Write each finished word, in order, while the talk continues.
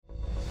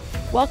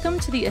Welcome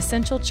to the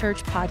Essential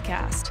Church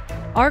Podcast.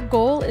 Our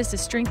goal is to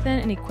strengthen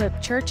and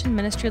equip church and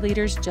ministry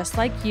leaders just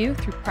like you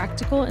through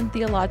practical and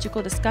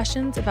theological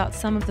discussions about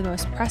some of the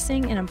most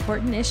pressing and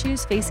important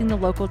issues facing the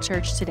local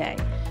church today.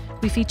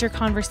 We feature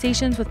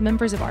conversations with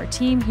members of our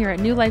team here at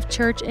New Life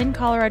Church in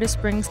Colorado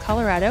Springs,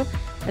 Colorado,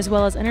 as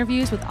well as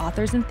interviews with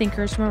authors and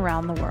thinkers from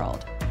around the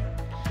world.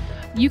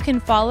 You can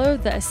follow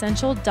the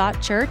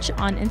Essential.Church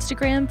on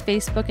Instagram,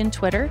 Facebook, and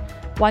Twitter.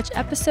 Watch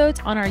episodes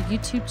on our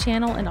YouTube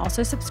channel and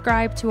also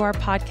subscribe to our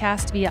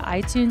podcast via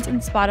iTunes and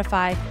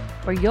Spotify,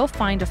 where you'll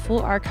find a full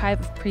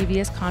archive of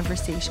previous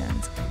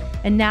conversations.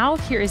 And now,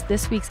 here is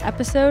this week's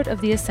episode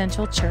of the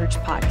Essential Church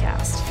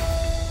Podcast.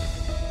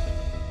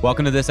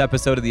 Welcome to this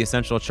episode of the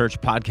Essential Church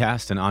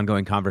Podcast, an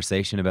ongoing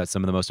conversation about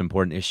some of the most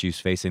important issues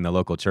facing the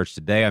local church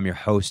today. I'm your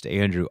host,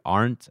 Andrew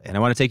Arndt, and I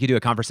want to take you to a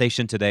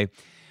conversation today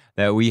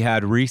that we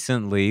had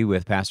recently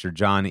with Pastor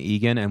John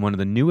Egan and one of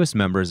the newest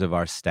members of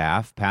our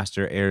staff,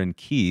 Pastor Aaron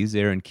Keys.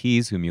 Aaron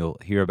Keys, whom you'll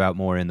hear about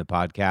more in the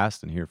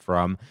podcast and hear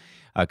from,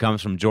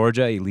 comes from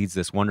Georgia. He leads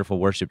this wonderful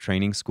worship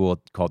training school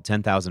called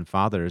 10,000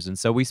 Fathers. And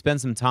so we spent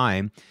some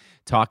time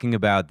talking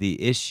about the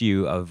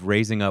issue of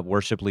raising up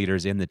worship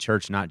leaders in the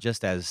church, not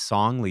just as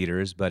song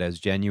leaders, but as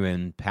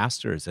genuine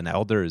pastors and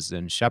elders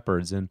and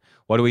shepherds. And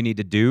what do we need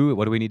to do?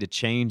 What do we need to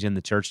change in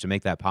the church to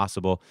make that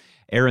possible?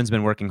 Aaron's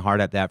been working hard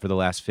at that for the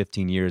last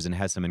 15 years and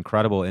has some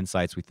incredible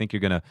insights. We think you're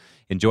going to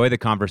enjoy the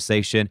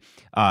conversation.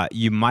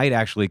 You might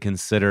actually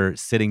consider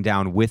sitting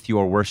down with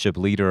your worship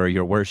leader or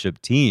your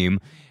worship team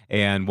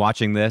and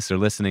watching this or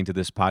listening to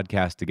this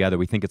podcast together.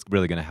 We think it's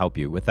really going to help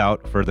you.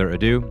 Without further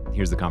ado,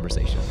 here's the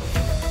conversation.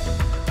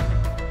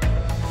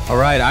 All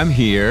right, I'm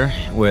here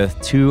with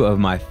two of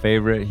my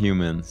favorite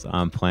humans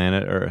on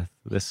planet Earth.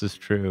 This is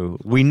true.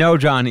 We know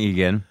John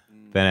Egan,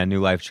 been at New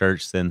Life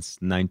Church since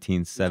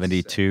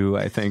 1972,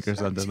 I think, or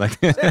something like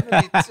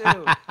that.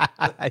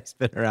 72. He's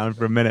been around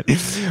for a minute.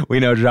 We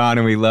know John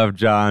and we love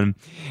John.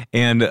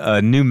 And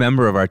a new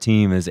member of our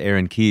team is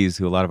Aaron Keys,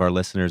 who a lot of our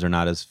listeners are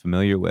not as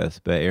familiar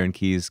with. But Aaron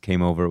Keys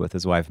came over with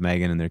his wife,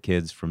 Megan, and their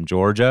kids from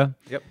Georgia.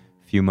 Yep.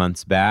 A few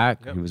months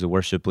back. Yep. He was a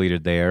worship leader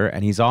there.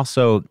 And he's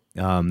also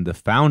the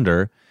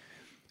founder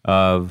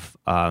of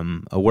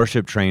a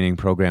worship training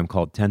program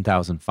called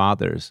 10,000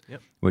 Fathers,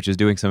 which is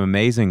doing some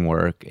amazing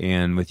work.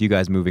 And with you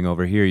guys moving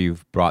over here,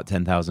 you've brought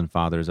 10,000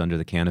 Fathers under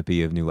the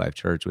canopy of New Life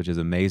Church, which is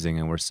amazing,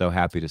 and we're so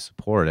happy to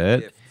support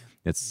it.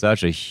 It's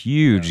such a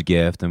huge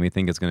gift, and we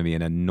think it's going to be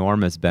an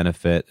enormous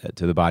benefit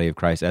to the body of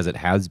Christ, as it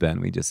has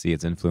been. We just see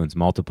its influence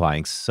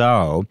multiplying.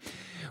 So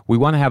we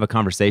want to have a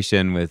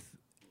conversation with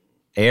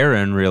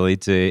Aaron, really,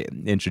 to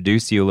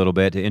introduce you a little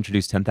bit, to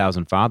introduce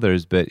 10,000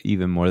 Fathers, but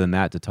even more than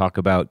that, to talk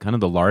about kind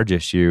of the large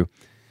issue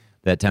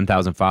that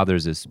 10,000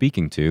 Fathers is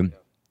speaking to.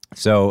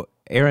 So,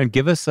 Aaron,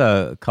 give us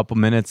a couple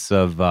minutes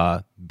of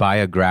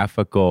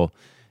biographical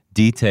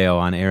detail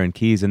on Aaron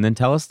Keys, and then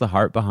tell us the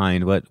heart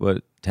behind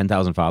what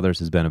 10,000 Fathers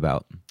has been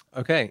about.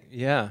 Okay,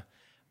 yeah.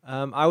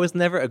 I was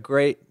never a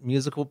great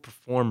musical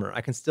performer.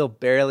 I can still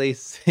barely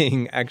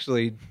sing,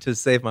 actually, to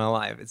save my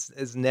life.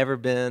 It's never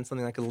been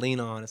something I could lean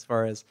on as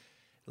far as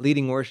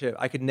leading worship.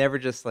 I could never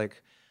just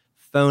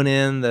phone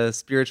in the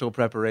spiritual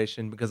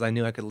preparation because I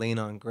knew I could lean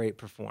on great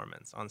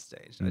performance on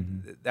stage.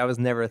 Mm-hmm. That was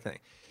never a thing.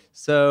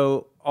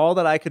 So all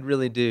that I could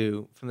really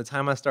do from the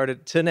time I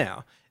started to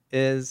now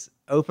is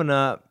open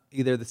up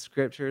either the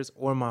scriptures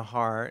or my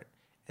heart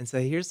and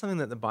say, here's something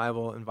that the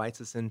Bible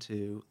invites us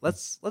into.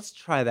 Let's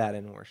try that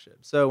in worship.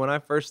 So when I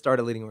first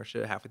started leading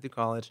worship halfway through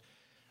college,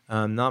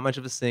 not much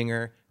of a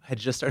singer, had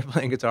just started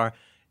playing guitar,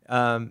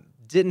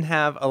 didn't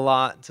have a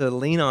lot to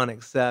lean on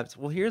except,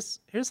 well, here's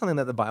something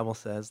that the Bible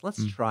says.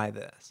 Let's try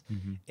this.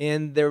 Mm-hmm.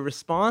 And their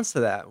response to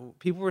that,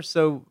 people were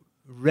so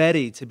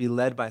ready to be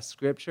led by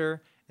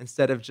Scripture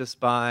instead of just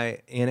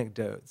by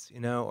anecdotes,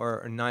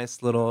 or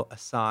nice little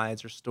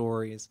asides or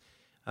stories.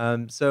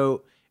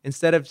 So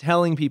instead of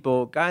telling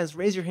people, guys,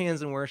 raise your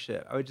hands in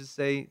worship, I would just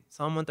say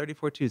Psalm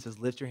 134:2 says,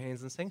 lift your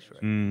hands in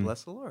sanctuary,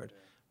 bless the Lord.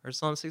 Or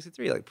Psalm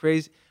 63, I'll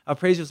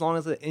praise you as long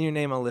as in your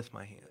name I'll lift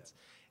my hands.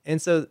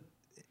 And so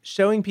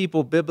showing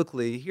people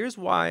biblically, here's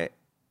why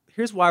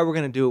we're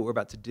going to do what we're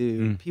about to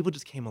do. People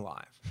just came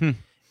alive.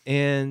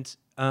 And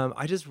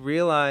I just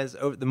realized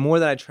the more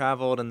that I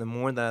traveled and the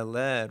more that I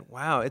led,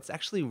 wow, it's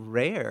actually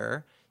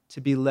rare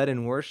to be led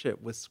in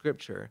worship with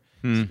Scripture.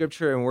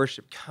 Scripture and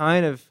worship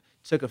kind of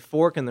took a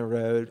fork in the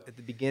road at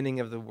the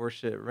beginning of the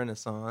worship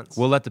renaissance.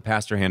 We'll let the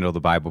pastor handle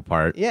the Bible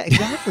part. Yeah,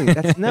 exactly.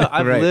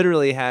 I've right.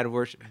 literally had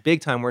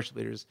big-time worship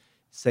leaders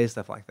say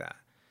stuff like that.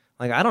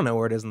 I don't know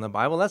where it is in the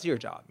Bible. That's your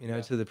job,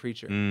 to the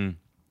preacher.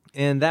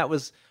 And that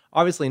was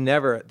obviously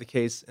never the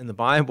case in the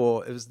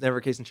Bible. It was never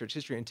the case in church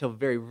history until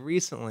very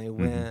recently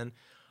when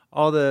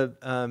all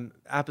the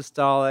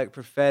apostolic,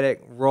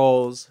 prophetic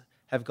roles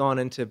have gone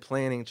into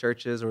planning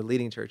churches or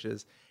leading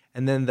churches.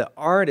 And then the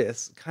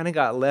artists kind of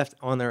got left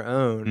on their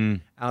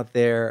own out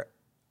there.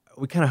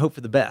 We kind of hope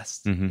for the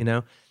best,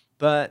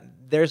 But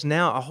there's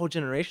now a whole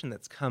generation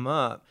that's come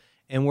up,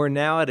 and we're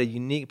now at a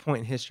unique point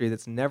in history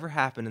that's never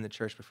happened in the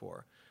church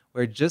before,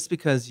 where just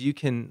because you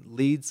can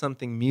lead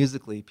something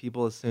musically,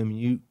 people assume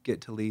you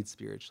get to lead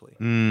spiritually.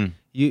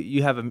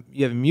 You have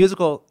a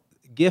musical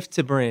gift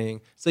to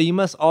bring, so you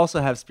must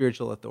also have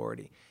spiritual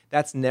authority.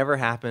 That's never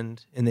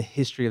happened in the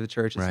history of the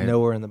church. It's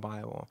nowhere in the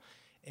Bible.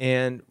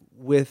 And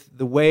with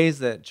the ways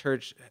that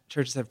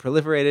churches have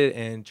proliferated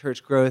and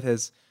church growth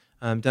has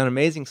done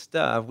amazing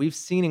stuff, we've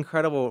seen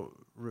incredible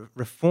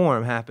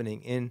reform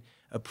happening in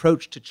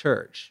approach to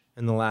church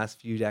in the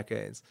last few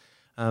decades.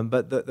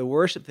 But the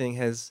worship thing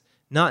has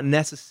not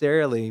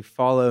necessarily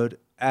followed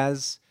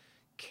as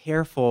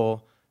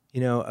careful,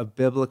 a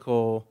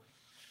biblical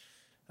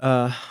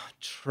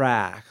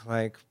track.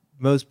 Like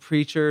most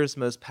preachers,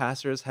 most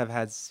pastors have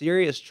had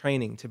serious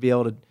training to be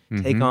able to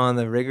take on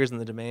the rigors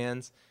and the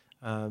demands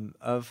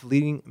of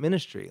leading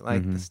ministry.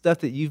 Like the stuff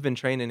that you've been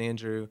trained in,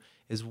 Andrew,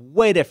 is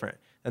way different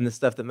than the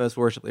stuff that most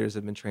worship leaders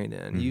have been trained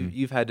in.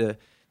 You've had to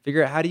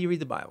figure out, how do you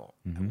read the Bible?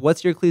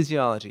 What's your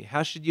ecclesiology?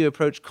 How should you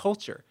approach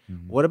culture?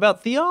 What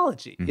about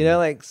theology?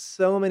 Like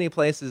so many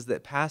places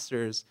that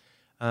pastors,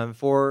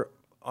 for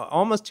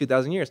almost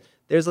 2,000 years,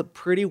 there's a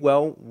pretty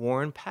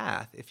well-worn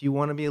path if you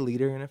want to be a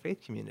leader in a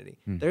faith community.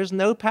 There's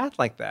no path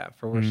like that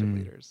for worship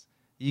leaders.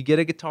 You get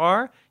a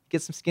guitar,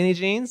 get some skinny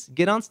jeans,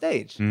 get on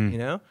stage,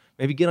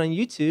 maybe get on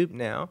YouTube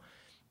now.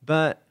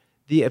 But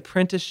the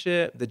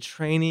apprenticeship, the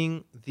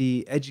training,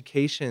 the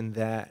education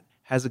that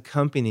has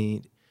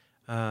accompanied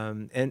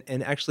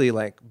and actually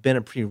like been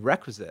a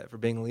prerequisite for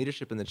being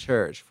leadership in the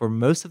church for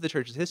most of the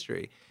church's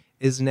history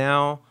is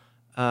now,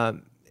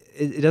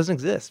 it doesn't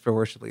exist for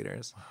worship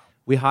leaders. Wow.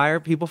 We hire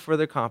people for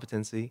their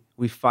competency.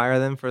 We fire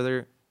them for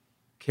their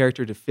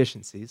character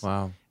deficiencies.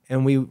 Wow.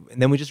 And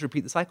then we just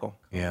repeat the cycle.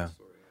 Yeah.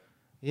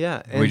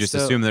 Yeah. And we just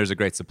assume there's a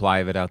great supply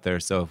of it out there.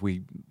 So if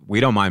we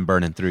don't mind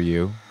burning through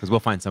you, because we'll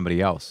find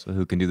somebody else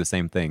who can do the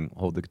same thing,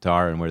 hold the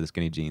guitar and wear the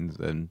skinny jeans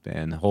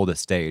and hold a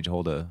stage,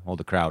 hold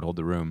a crowd, hold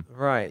the room.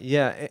 Right.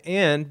 Yeah.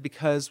 And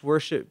because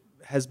worship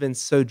has been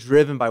so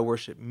driven by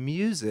worship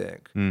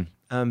music,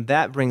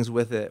 that brings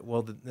with it,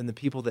 then the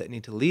people that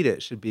need to lead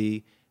it should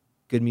be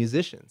good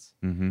musicians.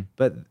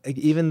 But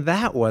even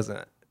that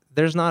wasn't.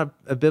 There's not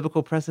a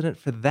biblical precedent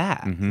for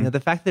that. The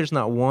fact that there's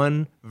not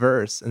one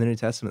verse in the New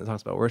Testament that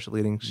talks about worship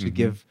leading should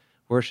give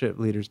worship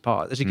leaders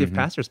pause. It should give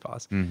pastors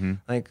pause.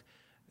 Like,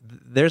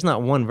 there's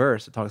not one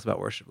verse that talks about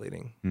worship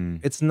leading.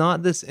 It's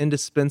not this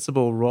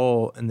indispensable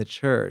role in the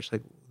church.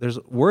 Like,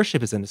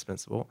 worship is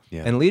indispensable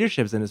and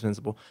leadership is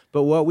indispensable.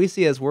 But what we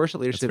see as worship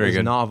leadership is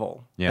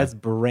novel. That's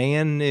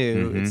brand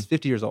new. It's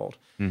 50 years old.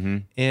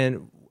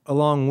 And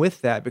along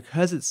with that,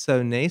 because it's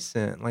so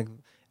nascent, like,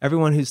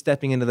 everyone who's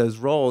stepping into those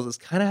roles is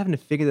kind of having to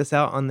figure this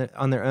out on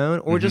their own,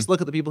 or just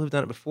look at the people who've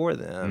done it before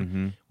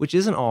them, which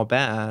isn't all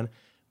bad.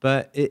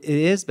 But it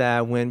is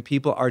bad when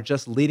people are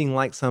just leading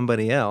like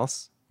somebody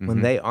else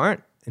when they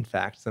aren't, in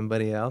fact,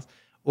 somebody else,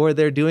 or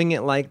they're doing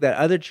it like that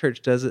other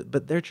church does it,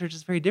 but their church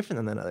is very different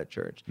than that other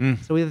church.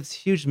 So we have this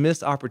huge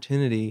missed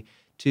opportunity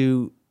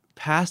to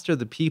pastor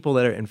the people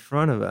that are in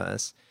front of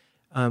us,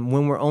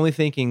 when we're only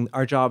thinking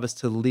our job is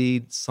to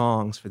lead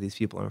songs for these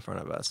people in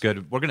front of us.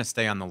 Good. We're going to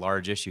stay on the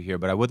large issue here,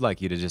 but I would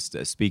like you to just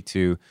speak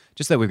to,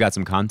 just that we've got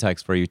some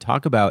context for you,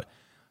 talk about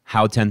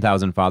how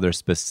 10,000 Fathers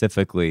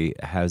specifically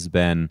has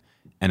been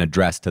an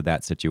address to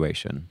that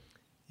situation.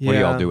 What are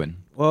y'all doing?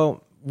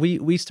 Well,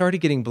 we started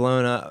getting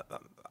blown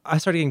up. I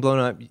started getting blown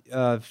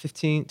up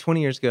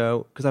 20 years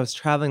ago because I was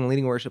traveling and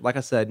leading worship. Like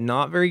I said,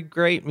 not very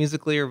great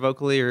musically or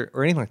vocally or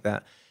anything like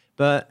that,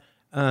 but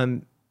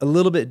a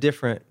little bit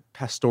different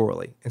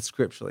pastorally and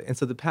scripturally. And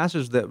so the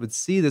pastors that would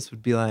see this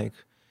would be like,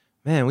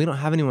 man, we don't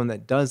have anyone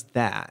that does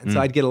that. And so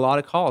I'd get a lot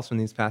of calls from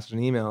these pastors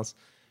and emails.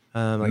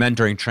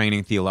 Mentoring,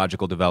 training,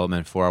 theological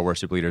development for our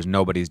worship leaders.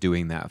 Nobody's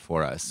doing that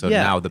for us. So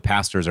now the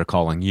pastors are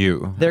calling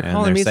you. They're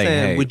calling me saying,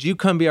 hey, would you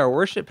come be our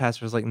worship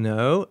pastor? I was like,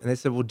 no. And they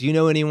said, well, do you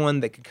know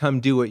anyone that could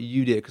come do what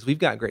you did? Because we've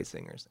got great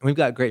singers and we've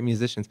got great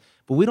musicians,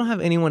 but we don't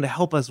have anyone to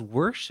help us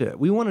worship.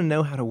 We want to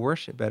know how to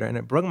worship better. And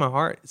it broke my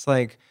heart. It's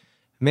like,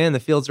 man, the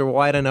fields are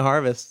wide unto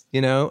harvest,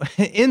 in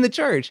the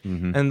church,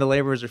 and the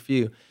laborers are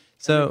few.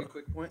 So, a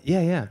quick point?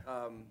 Yeah.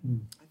 I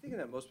think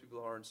that most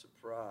people aren't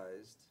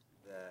surprised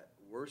that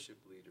worship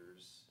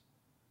leaders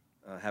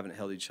haven't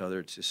held each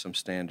other to some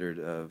standard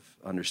of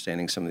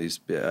understanding some of these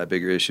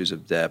bigger issues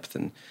of depth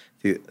and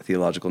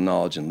theological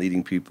knowledge and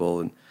leading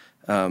people.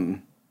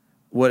 And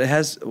what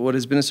has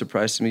been a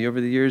surprise to me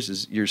over the years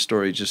is your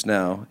story just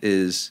now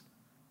is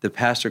the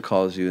pastor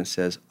calls you and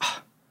says,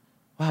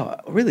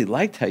 wow, I really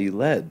liked how you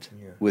led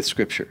with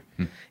Scripture.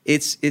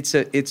 It's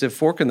a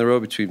fork in the road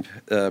between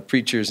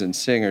preachers and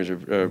singers,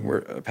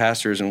 or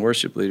pastors and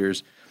worship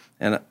leaders,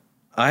 and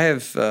I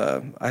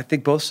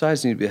think both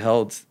sides need to be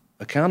held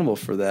accountable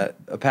for that.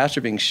 A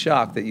pastor being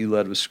shocked that you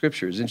led with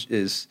Scripture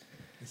is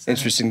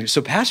interesting.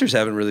 So pastors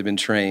haven't really been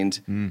trained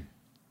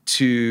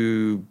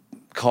to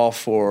call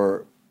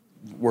for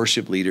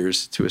worship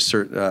leaders to a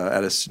certain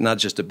not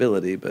just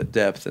ability but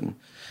depth and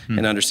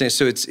understanding.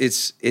 So it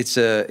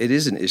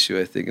is an issue,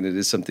 I think, and it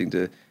is something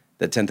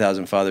that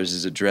 10,000 Fathers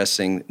is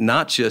addressing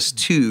not just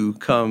to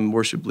come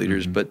worship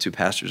leaders, but to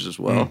pastors as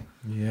well.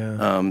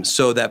 Yeah.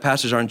 So that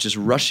pastors aren't just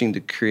rushing to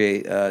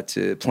create,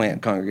 to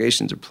plant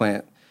congregations or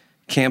plant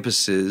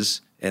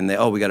campuses, and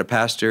we got a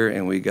pastor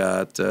and we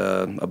got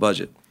a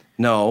budget.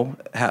 No,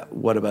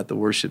 what about the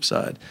worship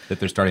side? That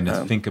they're starting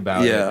to think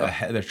about it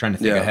ahead. They're trying to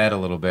think ahead a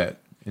little bit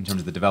in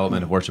terms of the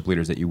development of worship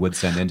leaders that you would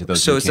send into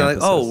those So new it's not like,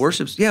 campuses.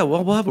 worship's, we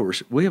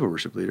have a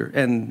worship leader,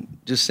 and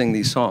just sing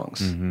these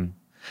songs.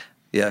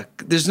 Yeah,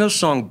 there's no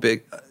song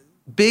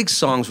big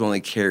songs will only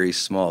carry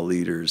small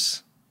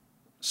leaders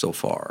so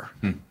far.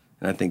 And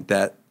I think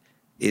that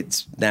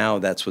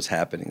that's what's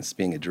happening. It's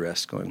being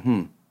addressed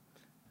going,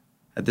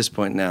 at this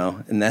point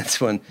now, and that's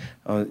when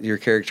your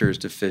character is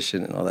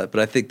deficient and all that. But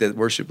I think that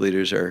worship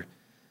leaders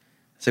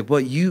it's like,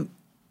 well, you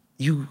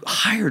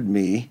hired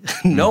me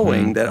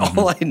knowing that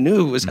all I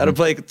knew was how to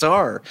play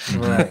guitar.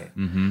 Right.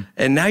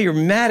 And now you're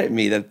mad at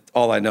me that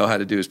all I know how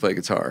to do is play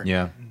guitar.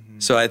 Yeah.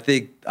 So I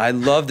think I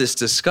love this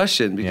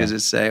discussion because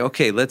it's saying,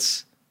 okay,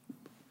 let's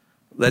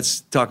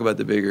talk about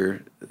the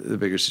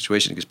bigger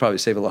situation, because probably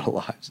save a lot of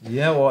lives.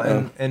 Yeah,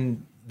 well,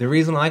 and the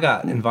reason I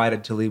got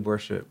invited to lead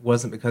worship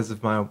wasn't because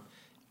of my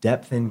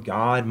depth in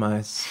God,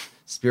 my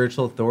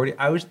spiritual authority.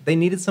 They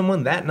needed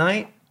someone that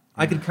night.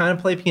 I could kind of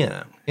play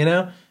piano,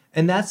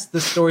 And that's the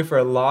story for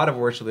a lot of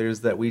worship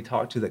leaders that we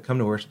talk to that come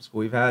to worship school.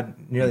 We've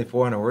had nearly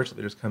 400 worship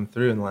leaders come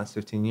through in the last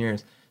 15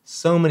 years.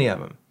 So many of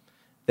them.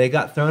 They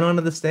got thrown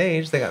onto the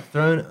stage. They got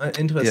thrown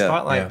into a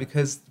spotlight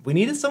because we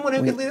needed someone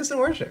who could lead us in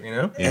worship,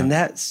 And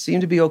that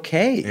seemed to be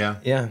okay. Yeah.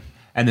 Yeah.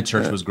 And the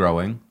church was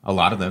growing. A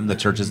lot of them. The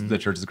church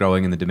is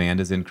growing and the demand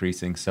is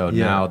increasing. So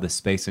now the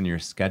space in your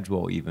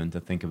schedule even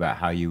to think about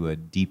how you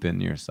would deepen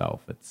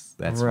yourself,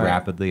 that's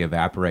rapidly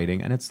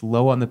evaporating, and it's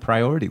low on the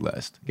priority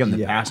list. Again,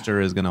 the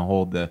pastor is going to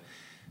hold the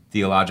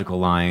theological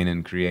line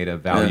and create a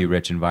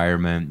value-rich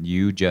environment.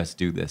 You just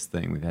do this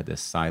thing. We've had this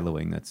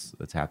siloing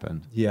that's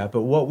happened. Yeah,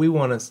 but what we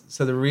want to...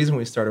 So the reason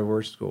we started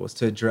worship school was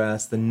to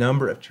address the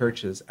number of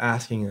churches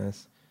asking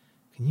us,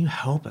 can you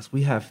help us?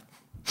 We have...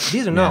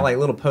 These are not like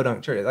little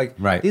podunk churches.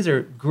 These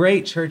are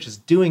great churches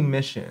doing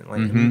mission,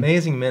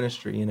 amazing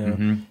ministry,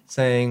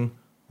 saying,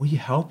 will you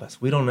help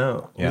us? We don't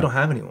know. We don't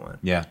have anyone.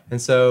 Yeah.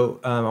 And so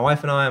my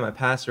wife and I, my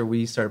pastor,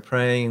 we started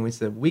praying, and we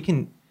said, we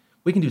can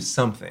do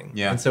something.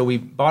 Yeah. And so we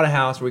bought a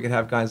house where we could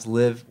have guys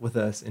live with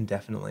us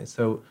indefinitely.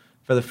 So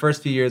for the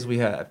first few years, we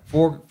had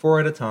four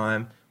at a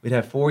time. We'd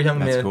have 4 young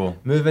men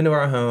move into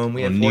our home.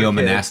 We had 4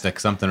 neo-monastic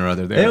kids. something or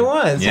other there. It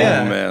was, Oh,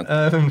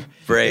 man.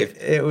 Brave.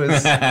 It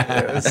was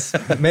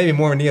maybe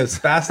more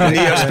neo-spastic.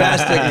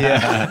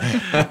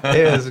 Yeah.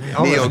 It was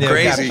almost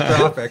Neo-crazy.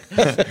 catastrophic.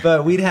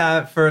 But we'd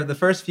have, for the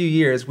first few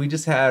years, we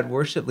just had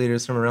worship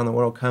leaders from around the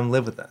world come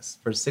live with us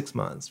for 6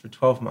 months, for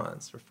 12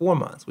 months, for 4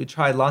 months. We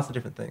tried lots of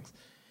different things.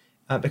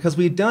 Because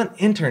we'd done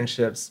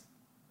internships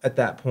at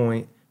that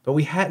point, but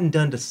we hadn't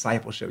done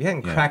discipleship. We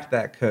hadn't cracked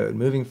that code,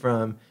 moving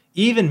from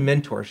even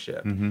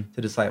mentorship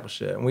to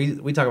discipleship. And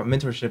we talk about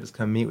mentorship is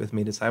come meet with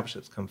me,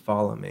 discipleship is come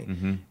follow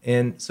me.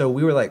 And so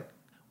we were like,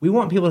 we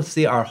want people to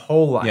see our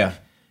whole life. Yeah.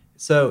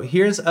 So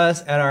here's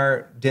us at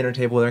our dinner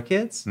table with our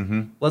kids.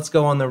 Let's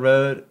go on the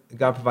road.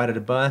 God provided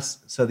a bus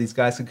so these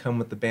guys could come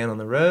with the band on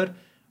the road.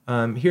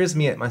 Here's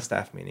me at my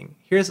staff meeting.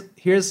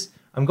 Here's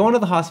I'm going to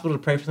the hospital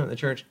to pray for them at the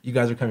church. You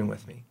guys are coming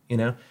with me, I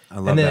love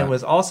and then that. it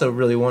was also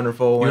really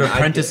wonderful. You were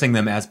apprenticing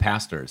them as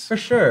pastors. For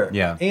sure.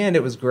 Yeah. And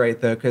it was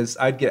great, though, because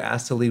I'd get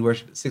asked to lead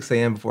worship at 6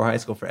 a.m. before high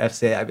school for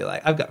FCA. I'd be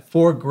like, I've got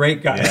 4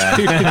 great guys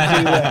who can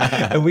do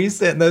that. And we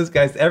sent those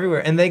guys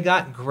everywhere. And they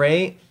got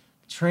great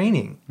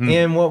training.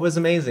 And what was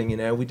amazing,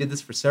 we did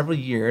this for several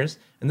years.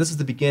 And this is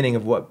the beginning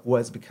of what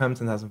was become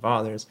 10,000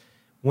 Fathers.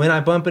 When I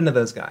bump into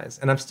those guys,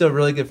 and I'm still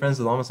really good friends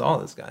with almost all of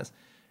those guys,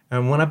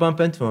 and when I bump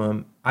into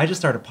them, I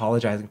just start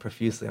apologizing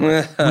profusely. I'm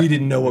like, we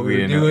didn't know what we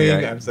were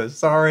doing. I'm so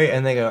sorry.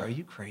 And they go, are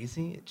you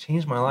crazy? It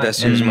changed my life.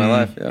 Best years of my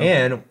life. Yeah.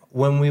 And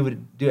when we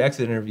would do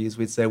exit interviews,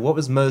 we'd say, what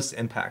was most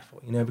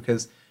impactful?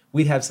 Because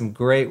we'd have some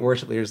great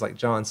worship leaders like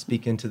John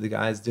speak into the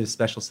guys, do a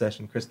special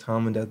session. Chris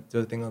Tomlin do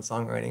a thing on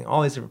songwriting,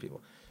 all these different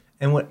people.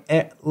 And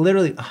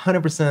literally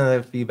 100%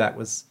 of the feedback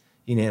was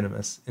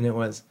unanimous. And it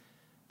was,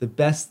 the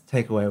best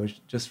takeaway was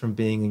just from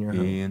being in your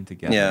home. Being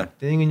together. Yeah.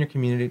 Being in your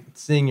community,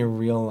 seeing your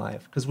real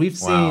life. Because we've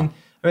seen,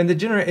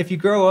 if you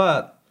grow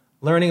up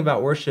learning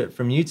about worship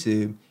from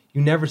YouTube,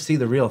 you never see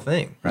the real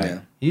thing. Right.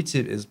 Yeah.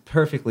 YouTube is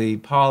perfectly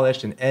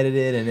polished and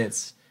edited, and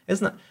it's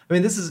not,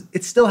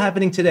 it's still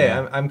happening today.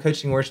 Yeah. I'm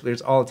coaching worship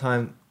leaders all the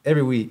time,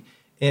 every week,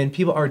 and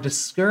people are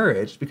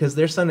discouraged because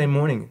their Sunday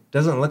morning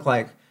doesn't look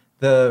like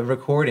the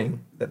recording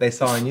that they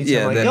saw on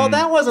YouTube. Yeah,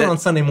 that wasn't on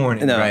Sunday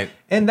morning. No. Right.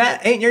 And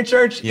that ain't your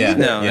church Yeah.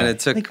 either. No, and it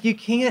took... You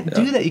can't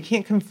do that. You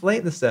can't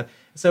conflate the stuff.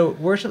 So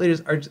worship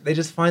leaders they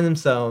just find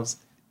themselves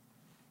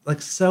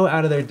so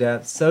out of their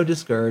depth, so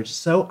discouraged,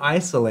 so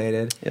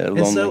isolated, and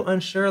lonely. so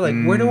unsure.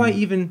 Where do I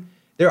even...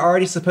 They're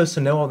already supposed to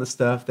know all the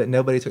stuff that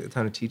nobody took the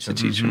time to teach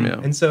them. yeah.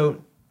 And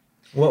so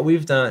what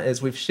we've done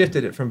is we've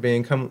shifted it from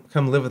being come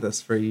live with us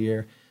for a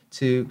year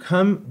to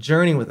come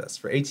journey with us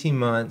for 18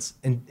 months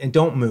and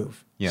don't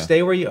move. Yeah.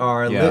 Stay where you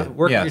are, Yeah.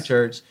 work at your Yes.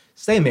 church,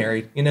 stay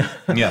married,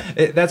 Yeah.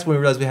 That's when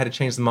we realized we had to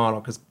change the model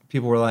because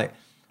people were like,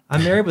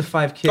 I'm married with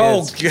 5 kids,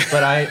 Oh,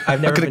 but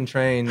I've never been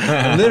trained.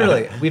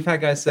 Literally, we've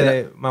had guys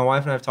say, my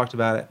wife and I have talked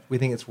about it, we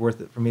think it's worth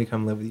it for me to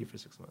come live with you for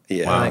 6 months.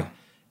 Yeah. Wow. Like,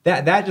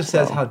 that just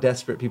says how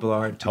desperate people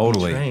are to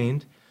Totally. be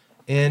trained.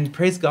 And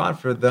praise God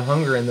for the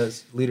hunger in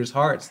those leaders'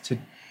 hearts to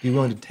be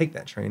willing to take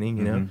that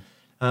training,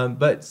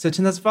 But so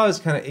 10,000 Fathers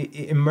kind of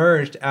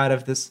emerged out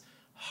of this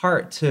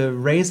heart to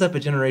raise up a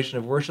generation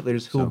of worship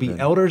leaders who will be good.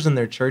 elders in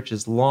their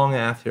churches long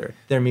after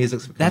their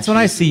music's become That's what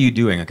I see you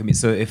doing. I mean,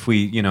 so if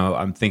we,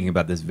 I'm thinking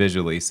about this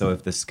visually. So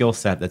if the skill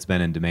set that's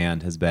been in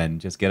demand has been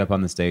just get up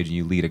on the stage and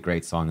you lead a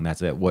great song and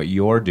that's it, what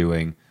you're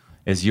doing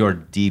is you're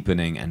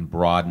deepening and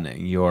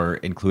broadening. You're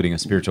including a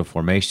spiritual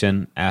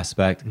formation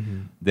aspect.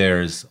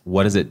 There's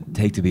what does it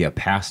take to be a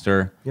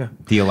pastor? Yeah.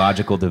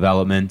 Theological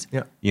development.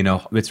 Yeah.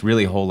 It's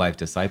really whole life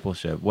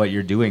discipleship. What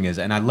you're doing is,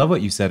 and I love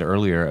what you said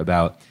earlier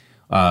about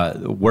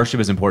worship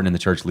is important in the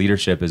church,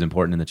 leadership is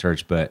important in the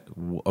church, but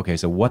okay,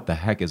 so what the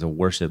heck is a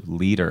worship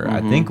leader?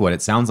 I think what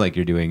it sounds like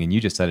you're doing, and you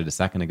just said it a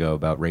second ago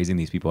about raising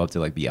these people up to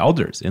like be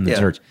elders in the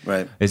church,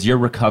 right. is you're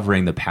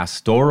recovering the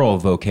pastoral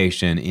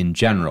vocation in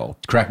general.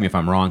 Correct me if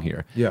I'm wrong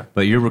here. Yeah.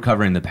 But you're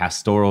recovering the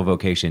pastoral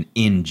vocation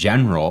in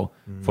general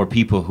for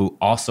people who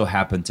also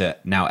happen to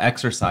now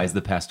exercise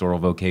the pastoral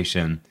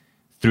vocation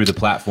through the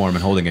platform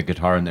and holding a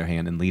guitar in their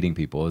hand and leading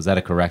people. Is that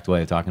a correct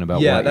way of talking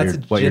about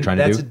what you're trying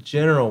to do? That's a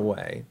general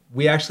way.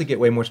 We actually get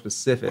way more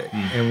specific,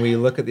 and we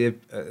look at the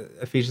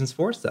Ephesians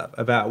 4 stuff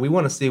about we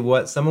want to see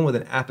what someone with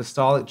an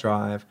apostolic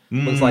drive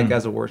looks like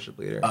as a worship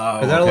leader.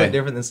 Because that'll look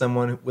different than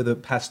someone with a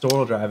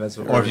pastoral drive as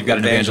a Or if you've got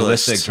an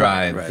evangelistic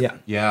drive. Right. Yeah.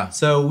 Yeah.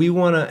 So we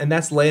want to, and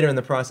that's later in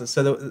the process.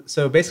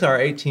 So basically,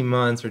 our 18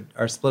 months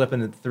are split up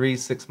into 3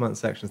 6-month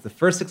sections. The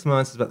first 6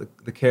 months is about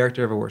the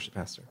character of a worship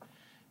pastor.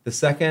 The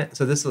second,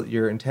 so this is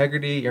your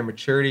integrity, your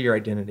maturity, your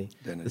identity.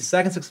 The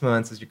second 6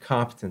 months is your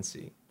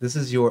competency. This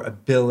is your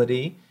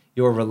ability,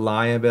 your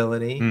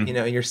reliability,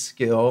 your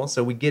skill.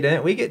 So we get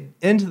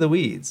into the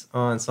weeds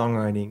on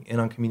songwriting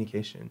and on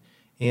communication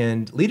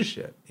and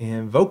leadership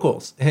and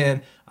vocals.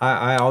 And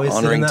I always sit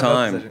in Honoring that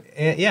time. position.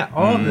 And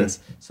all of this.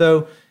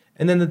 So,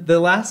 and then the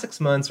last 6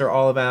 months are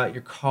all about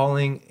your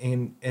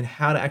calling and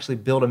how to actually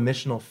build a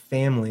missional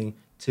family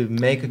to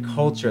make a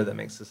culture that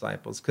makes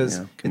disciples. Because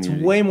it's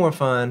community. way more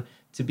fun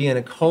to be in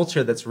a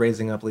culture that's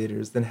raising up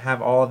leaders than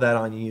have all of that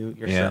on you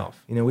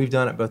yourself. We've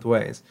done it both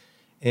ways.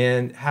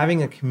 And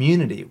having a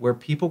community where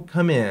people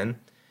come in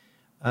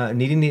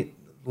needing to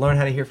learn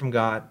how to hear from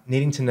God,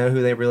 needing to know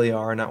who they really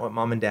are, not what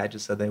mom and dad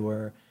just said they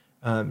were,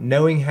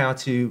 knowing how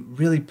to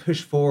really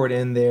push forward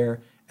in their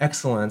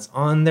excellence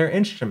on their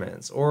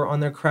instruments or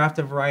on their craft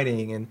of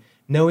writing, and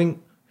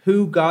knowing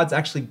who God's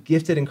actually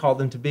gifted and called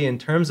them to be in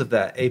terms of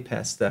that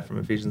APES stuff from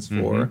Ephesians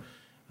 4.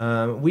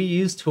 We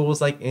use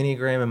tools like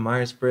Enneagram and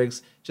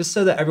Myers-Briggs just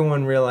so that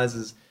everyone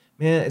realizes,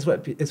 man,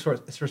 it's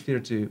First Peter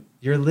 2.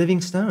 You're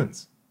living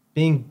stones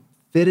being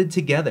fitted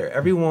together.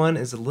 Everyone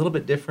is a little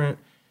bit different,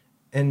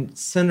 and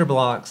cinder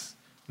blocks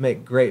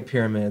make great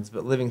pyramids,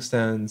 but living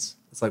stones,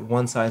 it's like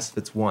one size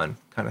fits one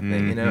kind of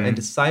thing, And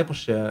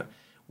discipleship,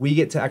 we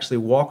get to actually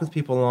walk with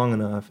people long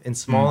enough in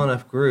small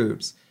enough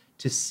groups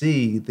to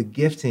see the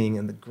gifting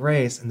and the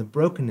grace and the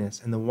brokenness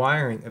and the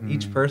wiring of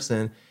each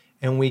person.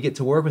 And we get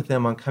to work with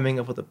them on coming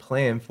up with a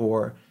plan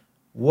for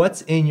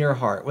what's in your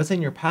heart, what's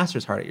in your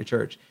pastor's heart at your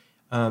church,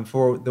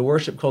 for the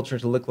worship culture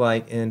to look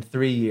like in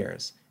 3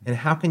 years. And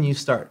how can you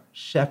start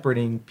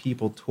shepherding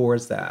people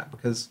towards that?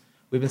 Because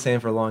we've been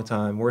saying for a long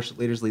time, worship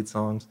leaders lead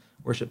songs,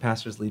 worship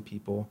pastors lead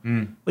people.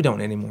 We don't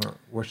need any more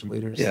worship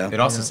leaders. Yeah. It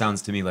also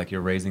sounds to me like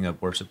you're raising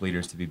up worship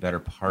leaders to be better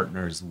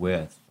partners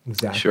with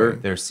Exactly. Sure.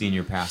 their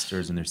senior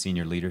pastors and their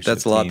senior leadership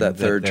That's a lot, team, that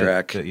third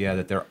track.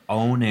 that they're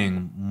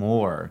owning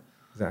more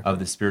Exactly. of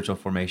the spiritual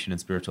formation and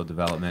spiritual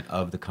development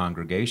of the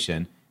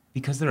congregation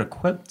because they're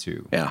equipped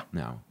to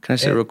now. Can I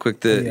say real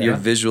quick that your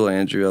visual,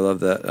 Andrew, I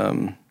love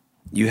that.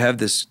 You have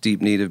this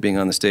deep need of being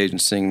on the stage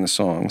and singing the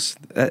songs,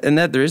 and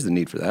that there is the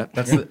need for that.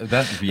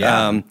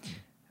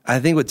 I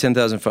think what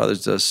 10,000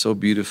 Fathers does so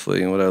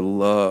beautifully, and what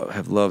I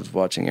have loved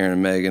watching Aaron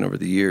and Megan over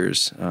the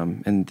years,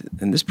 and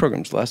this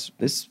program's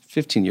this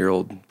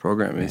 15-year-old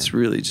program, it's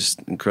really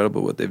just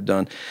incredible what they've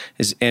done.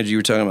 Is Andrew, you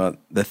were talking about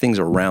the things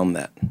around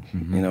that,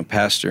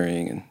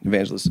 pastoring and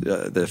evangelist,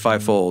 the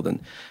fivefold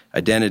and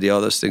identity,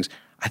 all those things.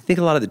 I think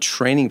a lot of the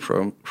training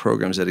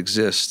programs that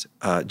exist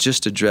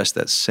just address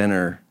that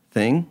center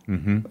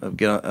thing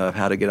of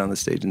how to get on the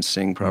stage and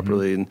sing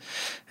properly,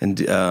 and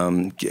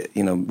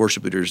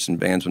worship leaders and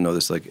bands will know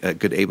this, like a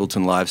good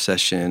Ableton live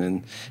session,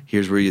 and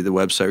here's where the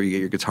website where you get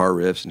your guitar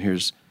riffs, and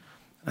here's,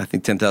 I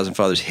think 10,000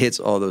 Fathers hits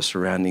all those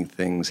surrounding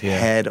things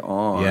head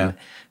on. Yeah.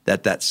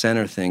 That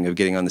center thing of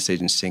getting on the stage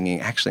and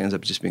singing actually ends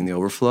up just being the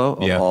overflow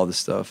of all the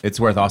stuff. It's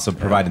worth also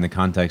providing the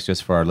context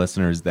just for our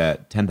listeners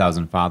that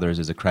 10,000 Fathers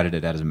is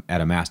accredited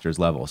at a master's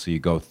level. So you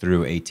go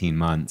through 18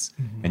 months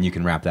and you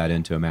can wrap that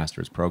into a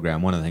master's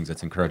program. One of the things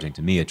that's encouraging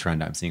to me, a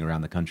trend I'm seeing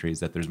around the country, is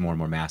that there's more and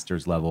more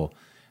master's level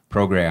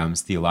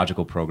programs,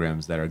 theological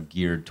programs that are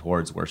geared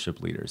towards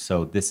worship leaders.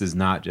 So this is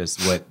not just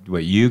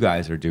what you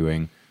guys are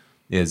doing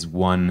is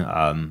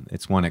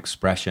it's one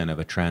expression of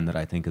a trend that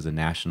I think is a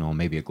national,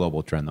 maybe a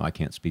global trend, though I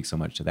can't speak so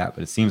much to that,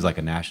 but it seems like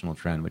a national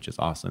trend, which is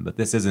awesome. But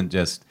this isn't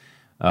just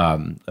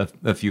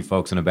a few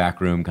folks in a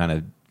back room kind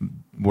of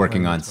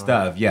working on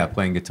stuff,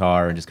 playing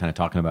guitar and just kind of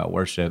talking about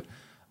worship.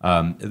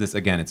 This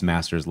again, it's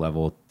master's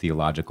level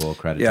theological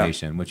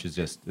accreditation, which is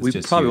just we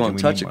just probably huge, won't and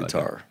we touch need a more like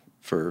guitar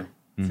for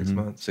 6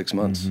 months. 6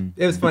 months.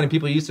 It was funny.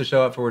 People used to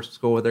show up for worship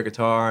school with their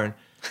guitar, and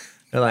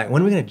they're like,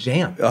 "When are we going to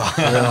jam?" And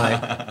they're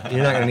like,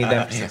 "You're not going to need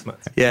that for 6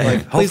 months." Yeah. Like,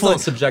 please Hopefully- don't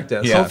subject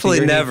us. Yeah. to Hopefully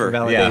your need never. for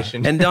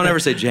validation. And don't ever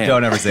say jam.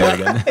 Don't ever say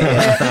it again.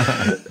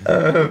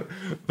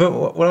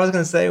 But what I was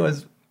going to say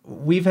was,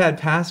 we've had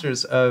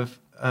pastors of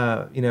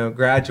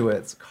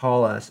graduates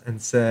call us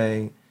and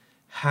say,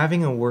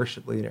 having a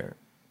worship leader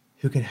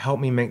who can help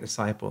me make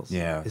disciples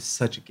is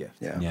such a gift.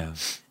 Yeah.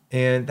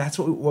 And that's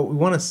what we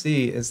want to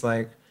see is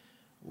like,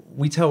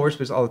 we tell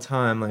worshipers all the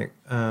time, like,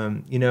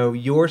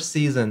 your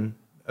season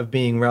of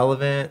being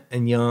relevant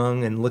and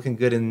young and looking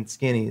good in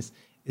skinnies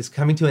is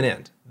coming to an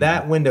end.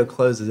 That window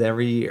closes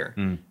every year.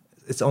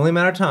 It's only a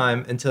matter of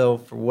time until,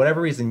 for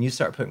whatever reason, you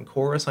start putting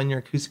chorus on your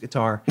acoustic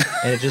guitar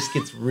and it just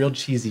gets real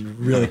cheesy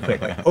really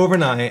quick. Like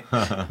overnight,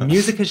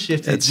 music has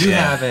shifted, you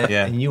haven't,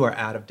 and you are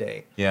out of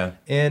date. Yeah.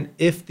 And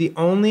if the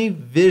only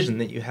vision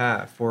that you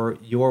have for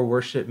your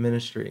worship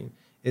ministry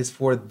is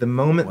for the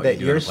moment What you that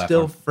do on you're the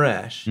still platform.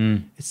 fresh,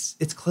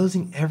 it's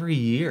closing every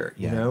year,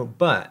 you Yeah. know?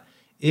 But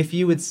if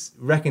you would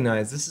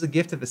recognize this is a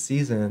gift of a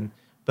season,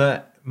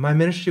 but my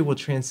ministry will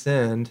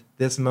transcend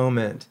this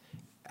moment.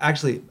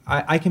 Actually,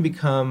 I can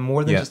become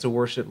more than just a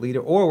worship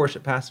leader or a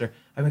worship pastor.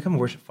 I become a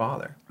worship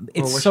father. or a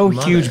It's worship so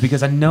mother. huge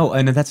because I know,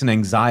 and that's an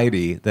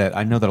anxiety that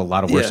I know that a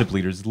lot of worship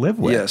leaders live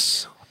with.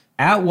 Yes.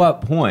 At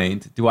what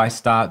point do I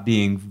stop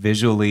being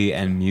visually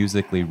and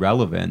musically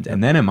relevant?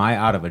 And then am I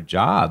out of a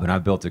job? And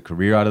I've built a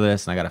career out of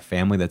this and I got a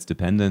family that's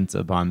dependent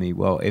upon me.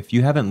 Well, if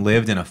you haven't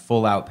lived in a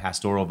full out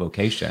pastoral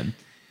vocation,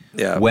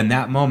 when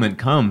that moment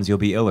comes, you'll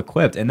be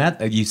ill-equipped. And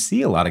that you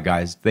see a lot of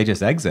guys, they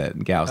just exit,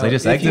 and gals. They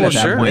just exit at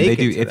that point. They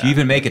do. If you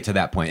even make it to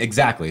that point.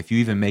 Exactly. If you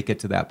even make it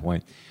to that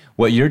point.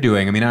 What you're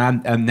doing, I mean,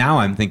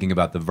 I'm thinking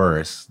about the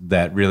verse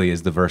that really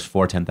is the verse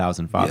for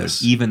 10,000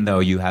 fathers. Yes. Even though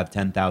you have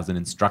 10,000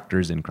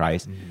 instructors in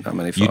Christ, Not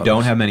many you fathers.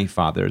 don't have many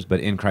fathers,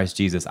 but in Christ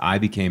Jesus, I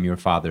became your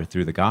father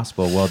through the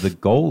gospel. Well, the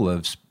goal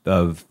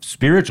of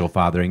spiritual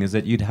fathering is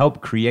that you'd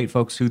help create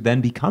folks who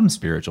then become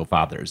spiritual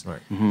fathers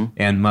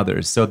and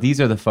mothers. So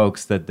these are the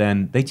folks that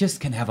then they just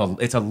can have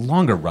it's a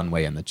longer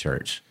runway in the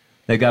church.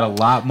 They've got a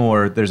lot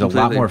more, there's a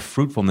lot more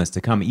fruitfulness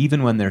to come,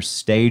 even when their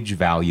stage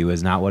value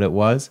is not what it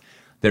was.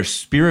 Their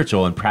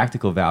spiritual and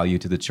practical value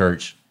to the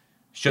church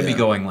should be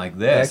going like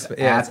this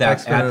at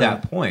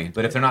that point.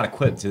 But if they're not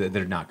equipped to it,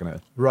 they're not going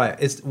to.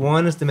 Right.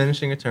 One is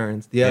diminishing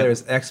returns. The other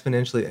is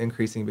exponentially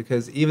increasing,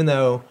 because even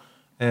though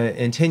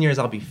in 10 years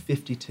I'll be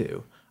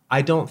 52,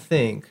 I don't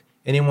think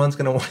anyone's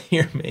going to want to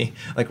hear me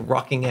like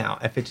rocking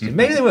out at 52.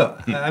 Maybe they will.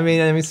 I mean,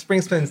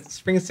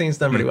 Springsteen's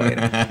done pretty well. You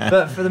know?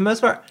 But for the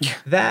most part,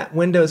 that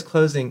window is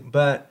closing.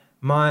 But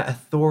my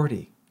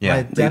authority,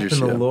 my depth in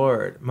the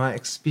Lord, my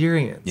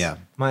experience,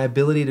 my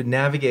ability to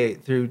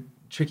navigate through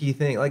tricky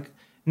things. Like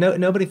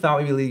nobody thought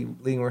we'd be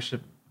leading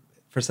worship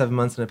for 7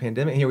 months in a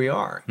pandemic. Here we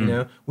are. You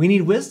know, we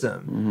need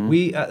wisdom.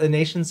 We the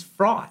nation's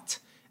fraught.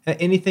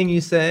 Anything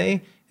you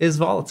say is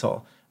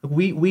volatile.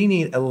 We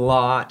need a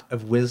lot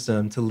of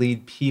wisdom to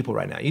lead people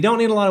right now. You don't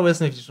need a lot of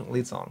wisdom if you just don't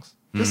lead songs.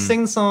 Just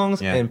sing the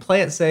songs and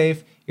play it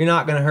safe. You're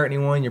not going to hurt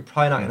anyone. You're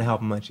probably not going to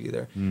help them much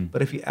either.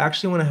 But if you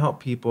actually want to help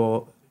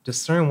people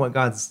discern what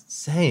God's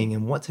saying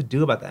and what to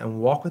do about that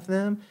and walk with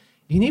them,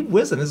 you need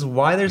wisdom. This is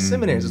why there's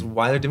seminaries. This is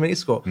why there's divinity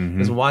school.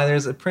 This is why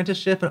there's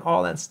apprenticeship and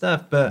all that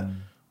stuff. But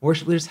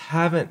worship leaders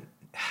haven't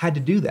had to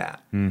do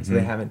that. So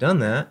they haven't done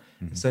that.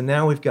 So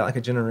now we've got like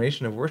a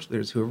generation of worship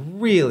leaders who are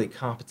really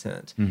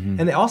competent. And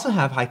they also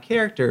have high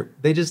character.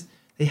 They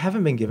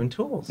haven't been given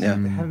tools. They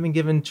haven't been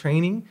given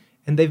training.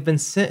 And they've been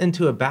sent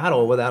into a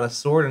battle without a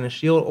sword and a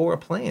shield or a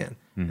plan.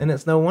 And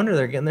it's no wonder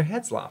they're getting their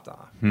heads lopped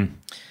off.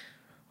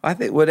 I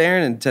think what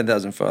Aaron and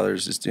 10,000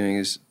 Fathers is doing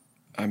is,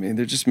 I mean,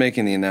 they're just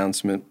making the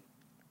announcement.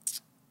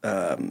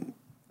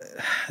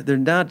 They're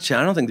not.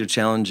 I don't think they're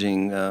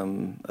challenging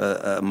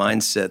a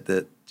mindset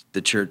that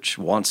the church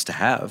wants to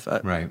have.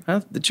 Right.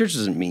 The church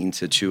doesn't mean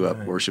to chew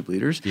up worship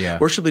leaders. Yeah.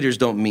 Worship leaders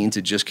don't mean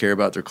to just care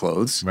about their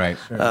clothes. Right.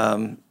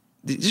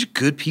 These are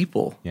good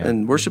people. Yeah.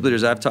 And worship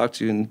leaders I've talked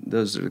to, and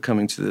those that are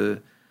coming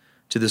to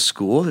the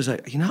school, there's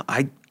like,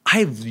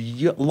 I've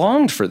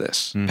longed for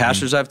this.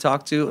 Pastors I've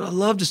talked to, I'd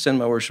love to send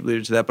my worship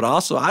leader to that, but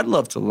also I'd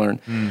love to learn.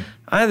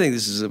 I think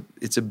this is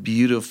it's a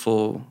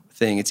beautiful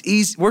thing. It's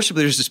easy. Worship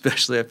leaders,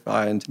 especially, I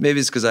find, maybe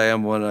it's because I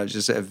am one. I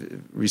just have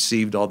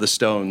received all the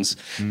stones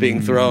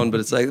being thrown, but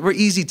it's like we're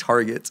easy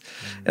targets.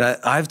 And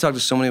I've talked to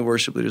so many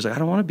worship leaders. Like, I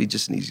don't want to be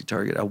just an easy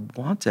target. I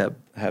want to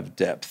have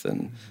depth,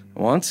 and I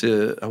want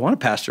to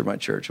pastor my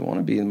church. I want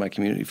to be in my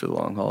community for the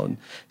long haul. And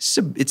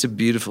it's a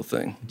beautiful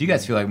thing. Do you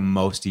guys feel like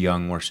most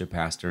young worship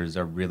pastors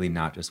are really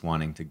not just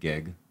wanting to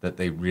gig, that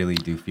they really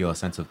do feel a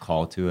sense of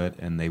call to it,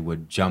 and they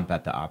would jump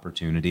at the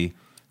opportunity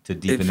to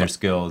deepen their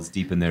skills,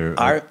 deepen their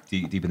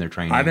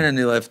training? I've been at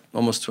New Life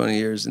almost 20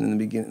 years, and in the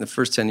beginning, the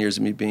first 10 years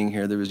of me being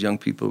here, there was young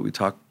people we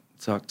talked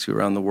to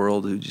around the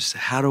world who just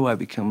said, how do I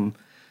become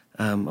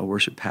a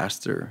worship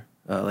pastor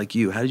like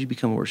you? How did you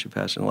become a worship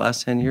pastor? In the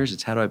last 10 years,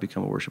 it's how do I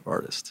become a worship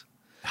artist?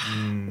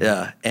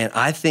 Yeah, and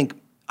I think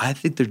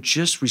they're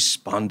just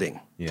responding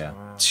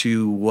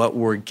to what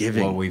we're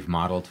giving. What we've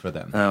modeled for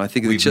them. I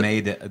think we've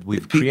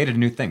created a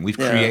new thing. We've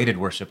created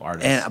worship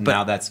artists. But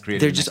now that's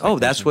created. They're just,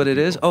 that's what it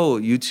is. Oh,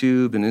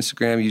 YouTube and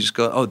Instagram, you just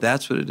go, oh,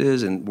 that's what it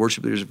is. And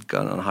worship leaders have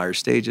gotten on higher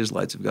stages.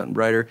 Lights have gotten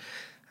brighter.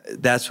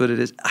 That's what it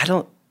is.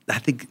 I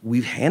think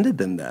we've handed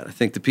them that. I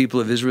think the people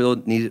of Israel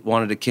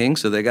wanted a king,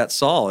 so they got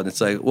Saul. And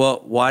it's like,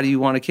 well, why do you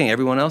want a king?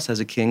 Everyone else has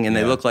a king, and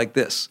they look like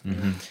this.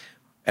 Mm-hmm.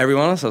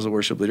 Everyone else has a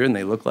worship leader, and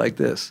they look like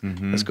this.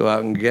 Mm-hmm. Let's go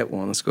out and get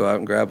one. Let's go out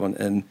and grab one.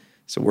 And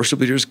so worship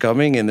leaders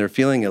coming, and they're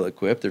feeling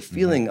ill-equipped. They're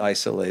feeling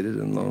isolated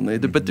and lonely,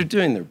 but they're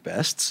doing their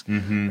best.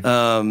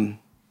 Mm-hmm.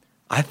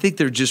 I think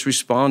they're just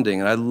responding,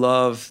 and I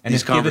love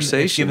these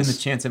conversations. Given the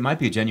chance, it might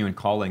be a genuine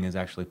calling has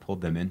actually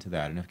pulled them into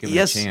that. And if given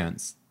a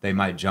chance, they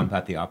might jump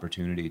at the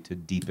opportunity to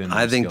deepen.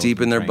 I think deep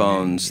in their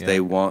bones, they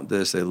want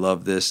this. They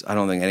love this. I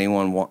don't think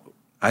anyone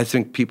I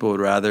think people would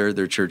rather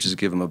their churches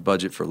give them a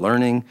budget for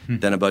learning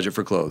than a budget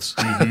for clothes.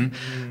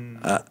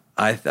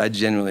 I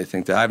genuinely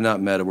think that. I've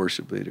not met a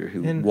worship leader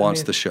who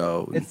wants the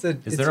show. Is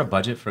there a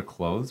budget for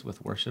clothes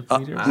with worship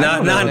leaders?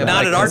 Not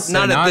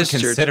at this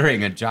church.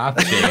 Considering a job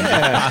change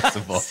if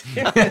possible.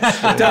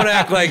 Don't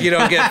act like you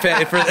don't get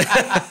paid for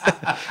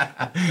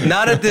that.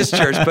 Not at this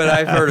church, but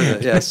I've heard of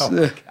it. Yes.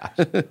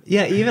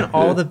 Yeah, even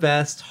all the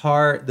best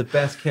heart, the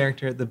best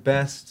character, the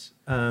best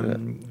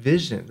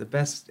vision, the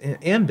best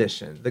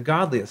ambition, the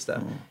godliest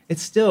stuff.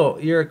 It's still,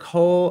 you're a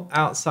coal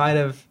outside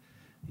of,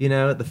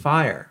 the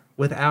fire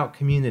without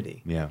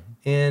community. Yeah.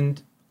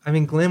 And I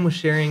mean, Glenn was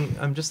sharing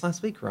just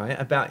last week, right,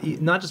 about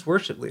not just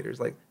worship leaders,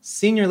 like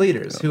senior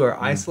leaders who are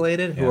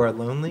isolated, who are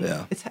lonely.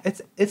 Yeah.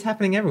 It's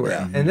happening everywhere.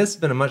 Yeah. And this has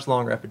been a much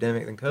longer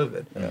epidemic than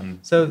COVID. Yeah.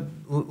 So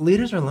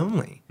leaders are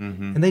lonely,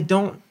 and they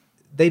don't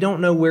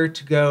know where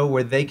to go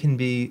where they can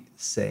be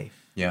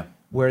safe. Yeah.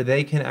 Where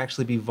they can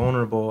actually be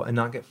vulnerable and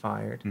not get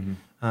fired,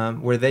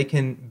 where they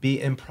can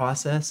be in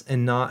process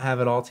and not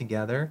have it all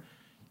together,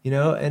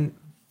 and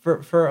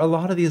for a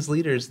lot of these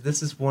leaders,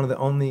 this is one of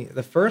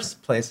the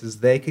first places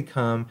they could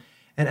come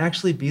and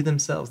actually be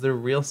themselves, their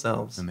real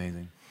selves.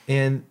 Amazing.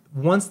 And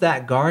once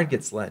that guard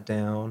gets let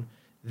down,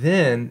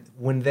 then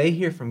when they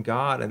hear from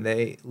God and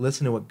they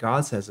listen to what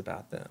God says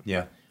about them,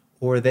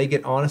 or they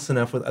get honest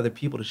enough with other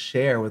people to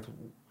share with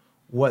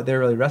what they're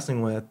really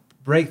wrestling with,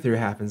 breakthrough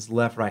happens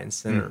left, right, and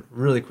center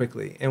really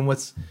quickly. And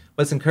what's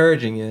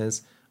encouraging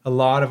is a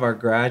lot of our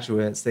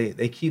graduates,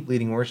 they keep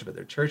leading worship at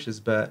their churches,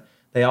 but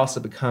they also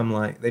become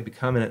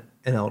an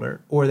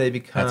elder, or they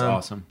become That's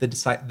awesome. the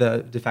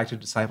de facto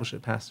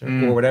discipleship pastor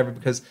or whatever,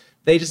 because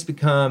they just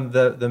become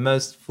the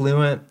most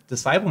fluent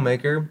disciple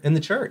maker in the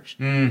church.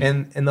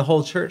 And the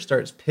whole church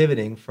starts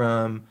pivoting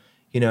from,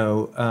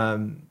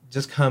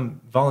 just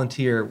come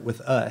volunteer with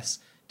us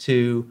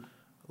to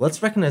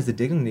let's recognize the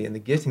dignity and the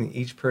gifting that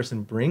each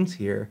person brings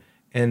here,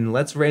 and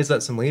let's raise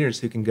up some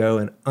leaders who can go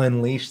and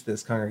unleash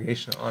this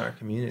congregation on our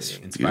community. It's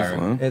inspiring.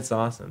 Huh? It's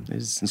awesome.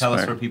 Tell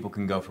us where people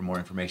can go for more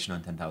information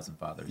on 10,000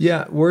 Fathers.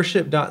 Yeah,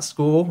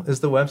 worship.school is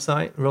the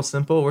website. Real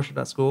simple,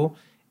 worship.school.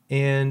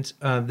 And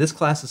this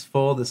class is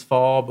full this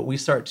fall, but we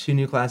start 2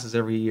 new classes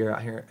every year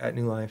out here at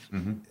New Life.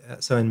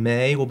 So in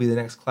May will be the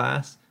next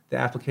class. The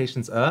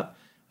application's up,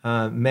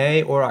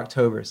 May or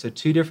October. So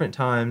 2 different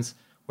times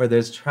where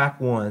there's track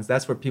 1s.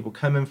 That's where people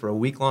come in for a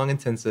week-long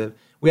intensive.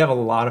 We have a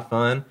lot of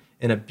fun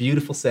in a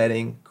beautiful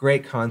setting,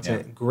 great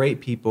content, great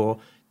people,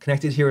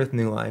 connected here with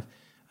New Life.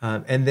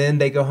 And then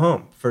they go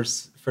home for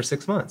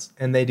 6 months,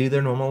 and they do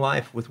their normal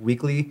life with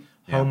weekly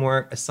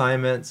homework,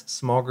 assignments,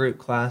 small group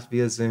class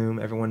via Zoom.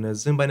 Everyone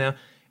knows Zoom by now.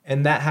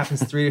 And that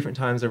happens 3 different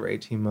times over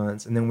 18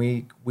 months. And then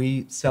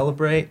we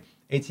celebrate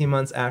 18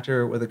 months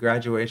after with a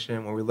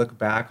graduation where we look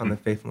back on the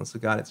faithfulness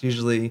of God. It's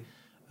usually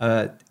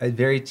a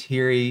very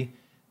teary,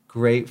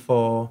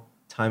 grateful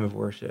time of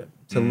worship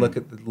to look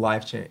at the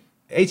life change.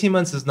 18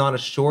 months is not a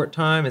short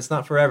time. It's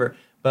not forever,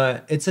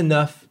 but it's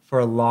enough for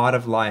a lot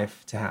of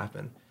life to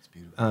happen. It's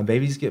beautiful.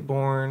 Babies get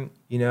born,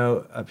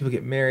 people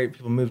get married,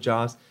 people move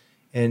jobs,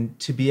 and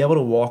to be able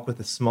to walk with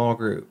a small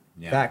group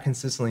that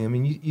consistently. I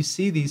mean, you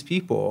see these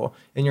people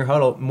in your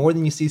huddle more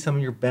than you see some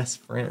of your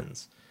best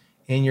friends,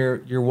 and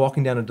you're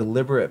walking down a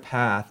deliberate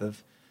path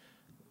of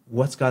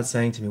what's God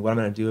saying to me, what I'm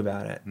going to do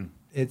about it.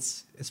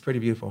 It's pretty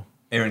beautiful.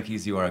 Aaron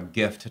Keys, you are a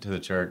gift to the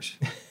church.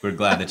 We're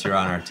glad that you're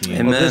on our team.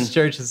 Amen. Well, this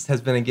church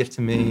has been a gift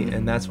to me,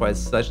 and that's why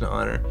it's such an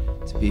honor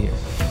to be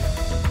here.